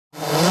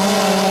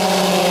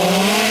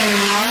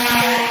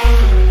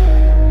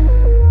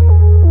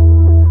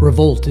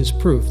Revolt is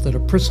proof that a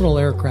personal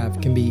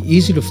aircraft can be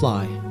easy to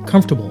fly,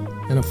 comfortable,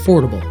 and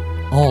affordable,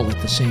 all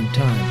at the same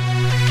time.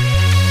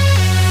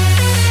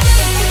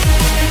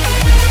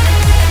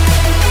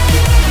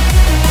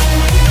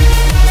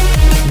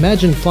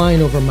 Imagine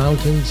flying over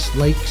mountains,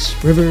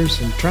 lakes, rivers,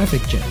 and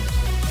traffic jams.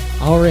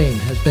 Our aim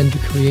has been to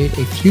create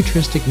a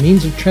futuristic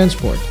means of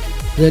transport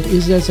that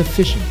is as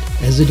efficient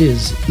as it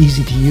is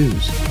easy to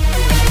use.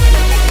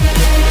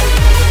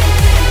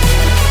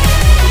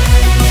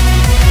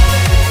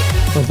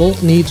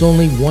 Revolt needs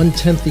only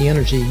 1/10 the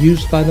energy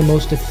used by the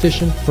most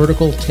efficient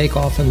vertical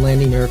takeoff and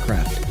landing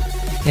aircraft,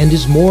 and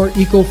is more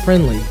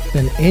eco-friendly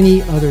than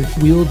any other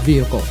wheeled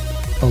vehicle,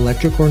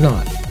 electric or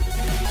not.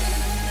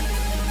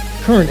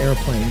 Current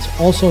airplanes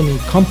also need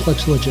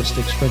complex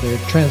logistics for their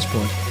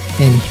transport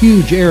and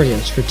huge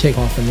areas for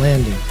takeoff and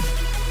landing.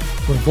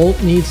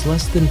 Revolt needs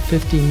less than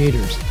 50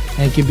 meters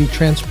and can be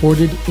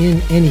transported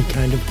in any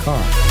kind of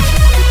car.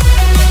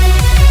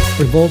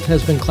 Revolt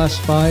has been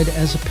classified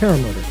as a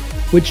paramotor,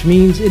 which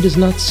means it is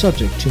not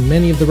subject to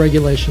many of the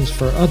regulations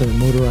for other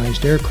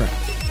motorized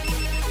aircraft.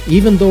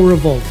 Even though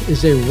Revolt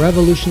is a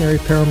revolutionary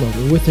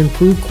paramotor with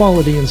improved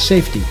quality and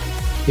safety,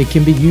 it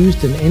can be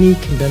used in any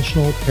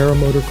conventional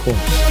paramotor course.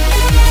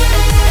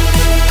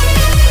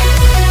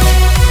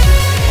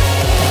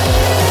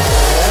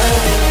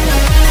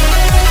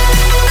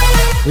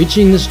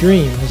 Reaching this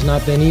dream has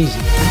not been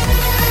easy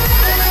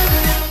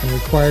and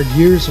required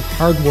years of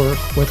hard work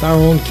with our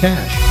own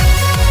cash.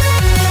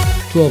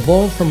 To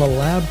evolve from a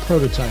lab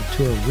prototype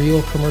to a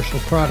real commercial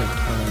product,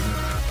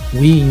 however,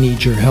 we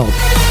need your help.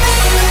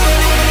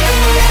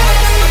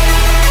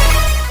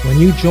 When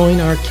you join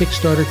our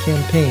Kickstarter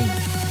campaign,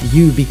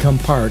 you become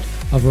part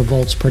of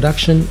Revolt's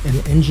production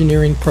and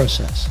engineering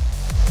process.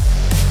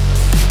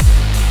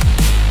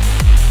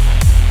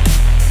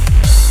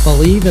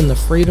 Believe in the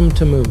freedom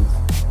to move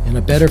and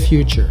a better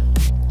future.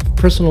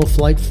 Personal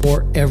flight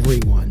for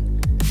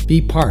everyone.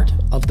 Be part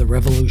of the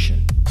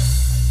revolution.